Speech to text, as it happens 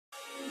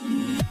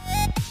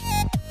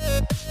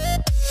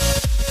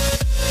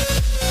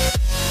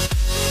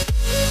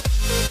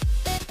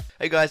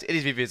Hey guys, it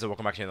is Vivian,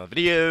 welcome back to another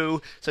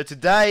video. So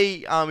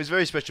today is a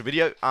very special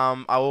video.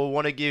 I will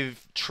want to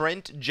give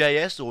Trent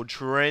JS, or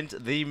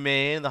Trent the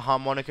man, the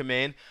harmonica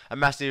man, a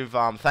massive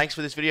thanks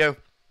for this video.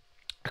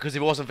 Because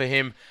if it wasn't for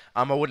him,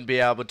 I wouldn't be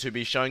able to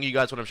be showing you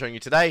guys what I'm showing you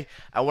today.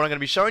 And what I'm going to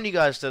be showing you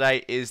guys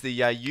today is the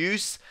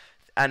use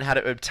and how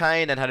to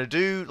obtain and how to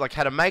do, like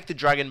how to make the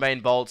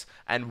Dragonbane bolts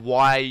and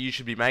why you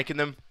should be making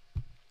them.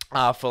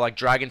 For like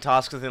dragon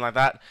tasks and things like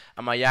that,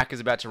 and my yak is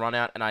about to run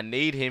out and I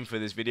need him for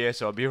this video,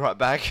 so I'll be right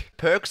back.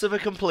 Perks of a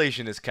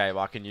completionist cave: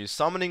 I can use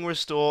summoning,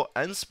 restore,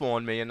 and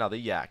spawn me another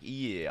yak.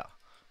 Yeah.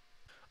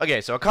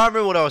 Okay, so I can't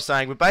remember what I was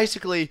saying, but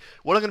basically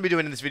what I'm going to be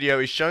doing in this video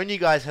is showing you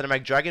guys how to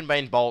make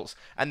Dragonbane bolts.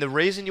 And the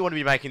reason you want to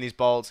be making these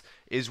bolts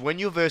is when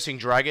you're versing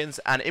dragons,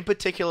 and in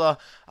particular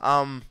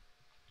Trent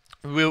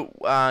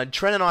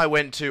and I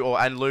went to,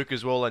 and Luke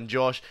as well, and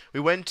Josh, we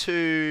went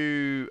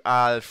to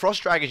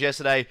Frost Dragons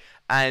yesterday,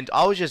 and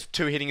I was just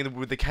two-hitting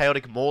with the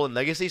Chaotic Maul and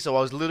Legacy, so I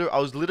was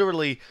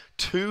literally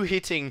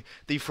two-hitting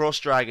the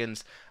Frost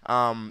Dragons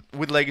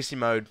with Legacy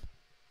mode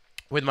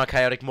with my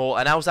Chaotic Maul,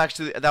 and that was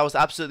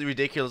absolutely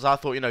ridiculous. I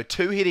thought,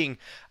 two-hitting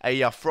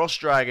a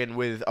Frost Dragon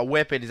with a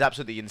weapon is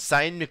absolutely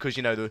insane, because,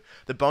 the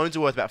bones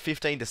are worth about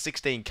 15 to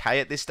 16k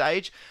at this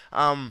stage.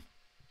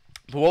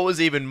 But what was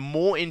even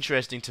more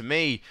interesting to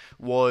me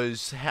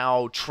was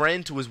how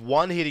Trent was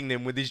one-hitting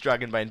them with these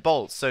Dragonbane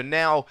bolts. So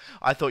now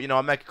I thought,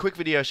 I'll make a quick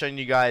video showing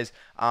you guys,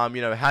 how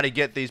to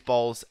get these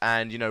bolts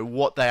and,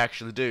 what they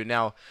actually do.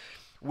 Now,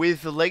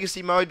 with the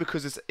Legacy mode,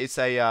 because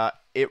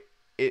it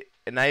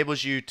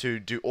enables you to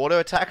do auto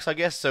attacks, I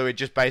guess. So it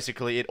just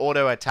basically, it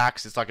auto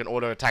attacks. It's like an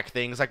auto attack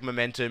thing. It's like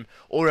momentum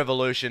or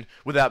revolution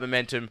without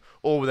momentum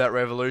or without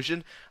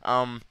revolution.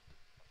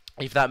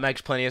 If that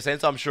makes plenty of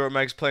sense. I'm sure it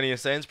makes plenty of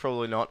sense.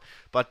 Probably not.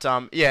 But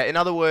yeah, in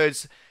other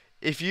words,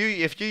 if you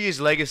use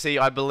Legacy,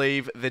 I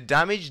believe the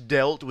damage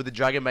dealt with the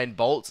Dragonbane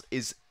bolts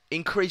is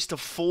increased to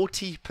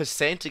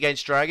 40%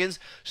 against dragons.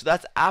 So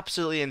that's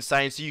absolutely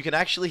insane. So you can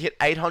actually hit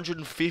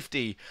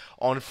 850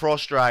 on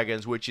Frost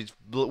Dragons, which is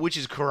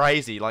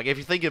crazy. Like, if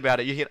you think about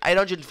it, you hit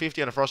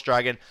 850 on a Frost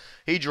Dragon,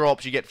 he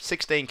drops, you get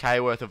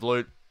 16k worth of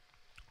loot.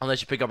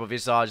 Unless you pick up a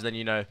Visage,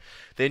 then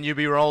then you'll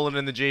be rolling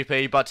in the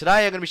GP. But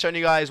today I'm going to be showing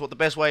you guys what the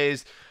best way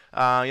is,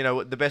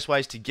 the best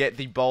ways to get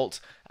the bolt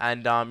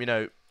and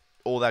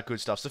all that good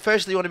stuff. So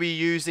firstly, you want to be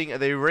using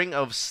the Ring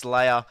of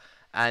Slayer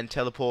and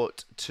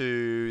teleport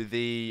to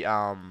the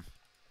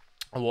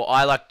well,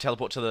 I like to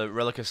teleport to the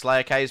Relic of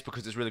Slayer caves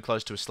because it's really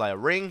close to a Slayer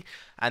ring.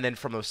 And then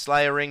from the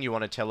Slayer ring, you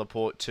want to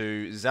teleport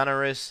to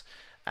Xanaris.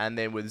 And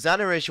then with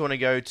Xanaris, you want to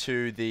go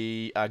to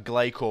the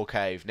Glaycore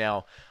cave.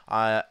 Now,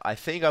 I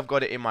think I've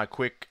got it in my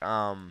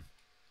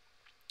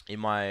in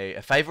my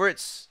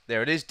favorites.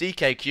 There it is.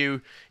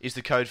 DKQ is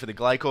the code for the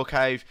Glaycore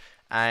cave.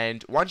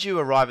 And once you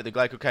arrive at the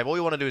Glaycore cave, all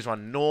you want to do is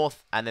run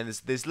north. And then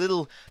there's this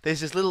little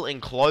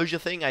enclosure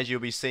thing, as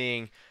you'll be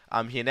seeing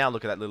here now.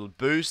 Look at that little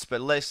boost.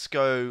 But let's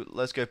go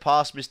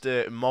past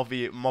Mr.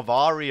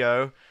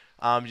 Movario,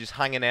 just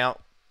hanging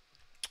out.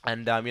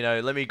 And,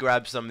 let me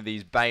grab some of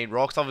these Bane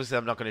rocks. Obviously,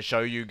 I'm not going to show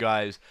you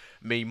guys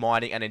me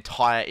mining an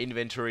entire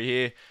inventory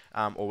here,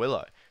 or will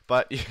I?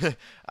 But,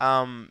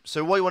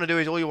 so what you want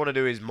to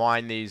do is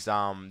mine these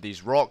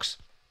rocks.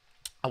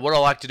 And what I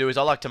like to do is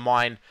I like to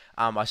mine,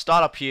 I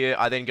start up here,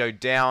 I then go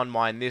down,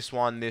 mine this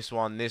one, this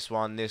one, this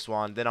one, this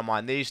one, then I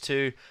mine these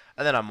two,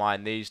 and then I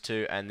mine these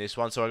two and this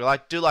one. So I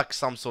do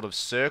some sort of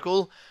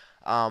circle,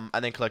 and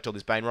then collect all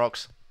these Bane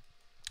rocks.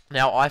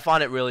 Now, I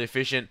find it really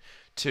efficient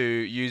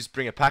to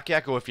bring a pack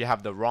yak, or if you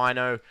have the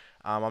Rhino,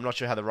 I'm not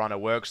sure how the Rhino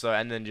works though,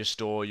 and then just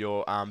store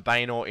your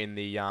Bane ore in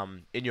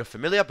your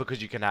familiar,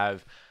 because you can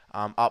have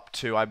up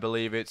to, I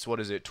believe it's,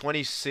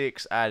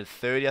 26 add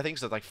 30, I think,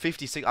 so it's like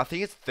 56, I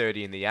think it's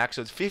 30 in the yak,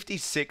 so it's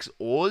 56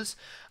 ores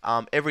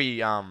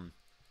every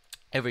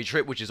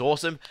trip, which is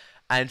awesome.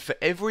 And for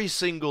every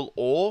single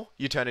ore,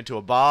 you turn into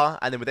a bar,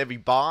 and then with every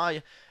bar,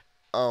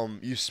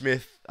 you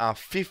smith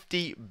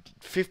 50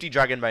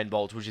 Dragonbane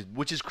bolts,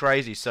 which is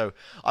crazy. So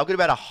I've got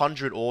about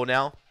 100 ore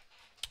now.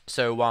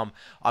 So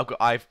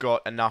I've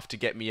got enough to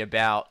get me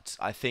about,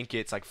 I think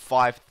it's like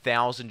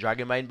 5,000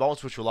 Dragonbane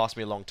bolts, which will last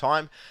me a long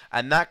time.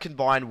 And that,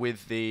 combined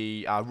with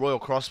the Royal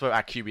Crossbow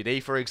at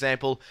QBD, for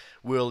example,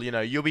 will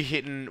you'll be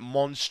hitting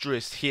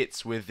monstrous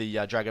hits with the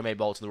Dragonbane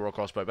bolts and the Royal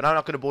Crossbow. But I'm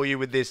not going to bore you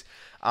with this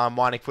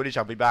mining footage.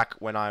 I'll be back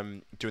when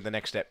I'm doing the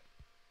next step.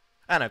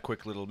 And a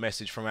quick little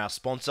message from our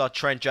sponsor,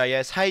 Trent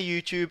JS. Hey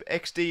YouTube,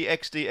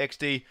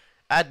 XD,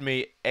 add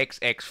me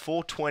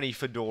XX420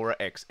 Fedora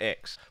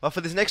XX. Well,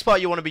 for this next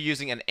part, you want to be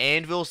using an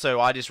anvil, so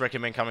I just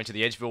recommend coming to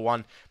the Edgeville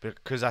one,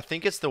 because I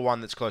think it's the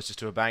one that's closest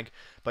to a bank.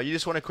 But you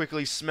just want to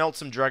quickly smelt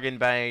some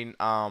Dragonbane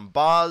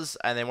bars,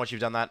 and then once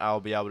you've done that,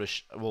 I'll be able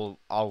to,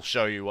 I'll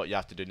show you what you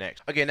have to do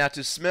next. Okay, now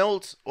to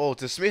smith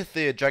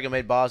the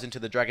Dragonbane bars into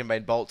the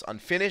Dragonbane bolts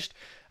unfinished,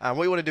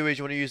 what you want to do is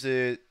you want to use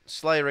the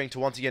Slayer ring to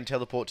once again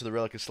teleport to the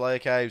Relic of Slayer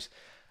caves.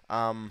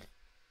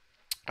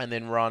 And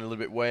then run a little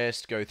bit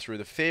west, go through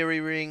the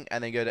Fairy Ring,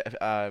 and then go to,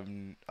 I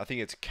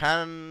think it's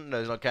no,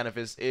 it's not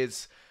Canifis,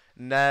 it's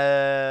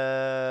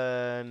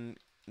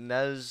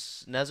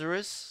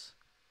Nazarus?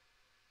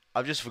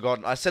 I've just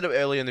forgotten. I said it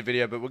earlier in the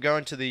video, but we're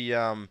going to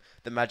the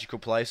magical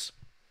place.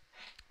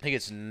 I think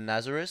it's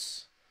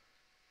Nazareth.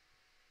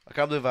 I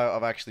can't believe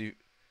I've actually...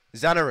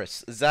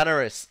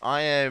 Xanaris.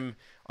 I'm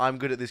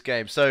good at this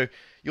game. So,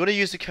 you want to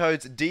use the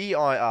codes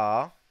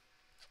DIR,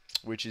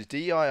 which is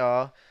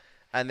DIR,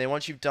 and then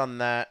once you've done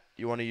that,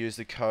 you want to use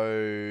the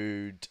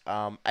code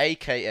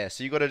AKS.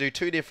 So, you've got to do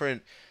 2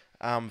 different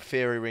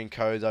fairy ring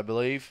codes, I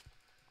believe.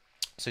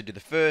 So, do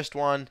the first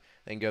one,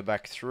 then go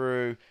back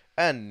through,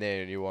 and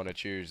then you want to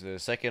choose the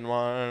second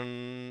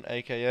one,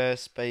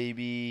 AKS,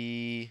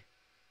 baby...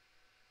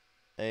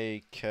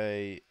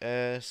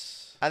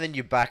 AKS. And then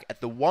you're back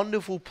at the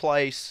wonderful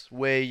place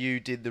where you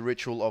did the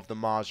Ritual of the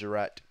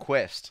Marjarat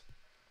quest.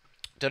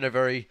 Don't have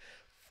very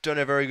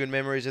good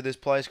memories of this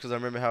place because I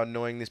remember how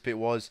annoying this bit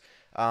was.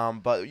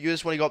 But you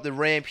just want to go up the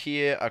ramp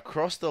here,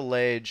 across the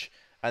ledge,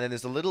 and then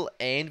there's a little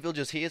anvil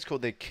just here. It's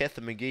called the Keth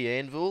McGee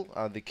anvil.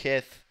 Yeah, I think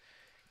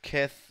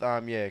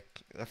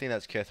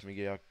that's Keth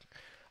McGee.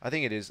 I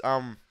think it is.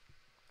 But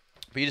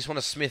you just want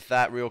to smith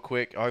that real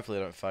quick. Hopefully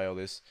I don't fail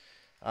this.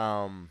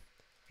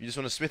 You just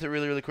want to smith it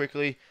really, really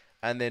quickly,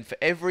 and then for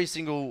every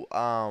single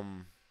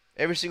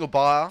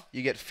bar,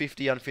 you get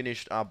 50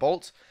 unfinished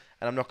bolts.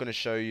 And I'm not going to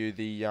show you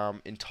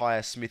the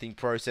entire smithing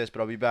process, but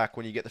I'll be back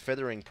when you get the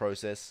feathering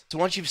process. So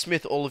once you've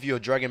smithed all of your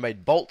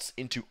Dragonbane bolts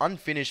into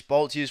unfinished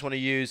bolts, you just want to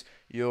use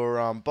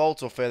your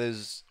bolts or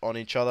feathers on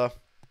each other,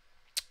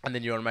 and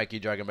then you want to make your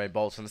Dragonbane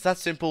bolts. And it's that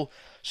simple.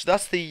 So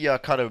that's the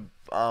kind of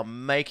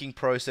making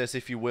process,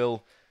 if you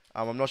will.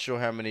 I'm not sure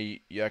how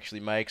many you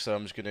actually make, so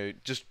I'm just going to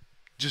just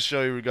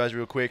show you guys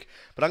real quick.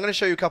 But I'm going to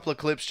show you a couple of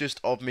clips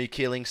just of me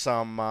killing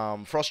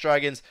some frost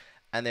dragons,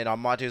 and then I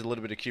might do a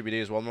little bit of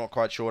QBD as well. I'm not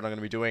quite sure what I'm going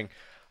to be doing,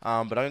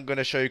 but I'm going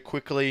to show you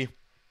quickly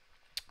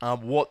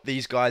what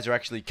these guys are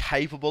actually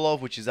capable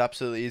of, which is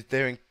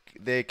absolutely,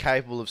 they're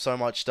capable of so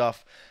much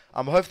stuff.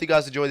 Hopefully you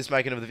guys enjoy this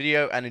making of the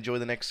video and enjoy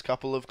the next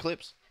couple of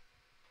clips.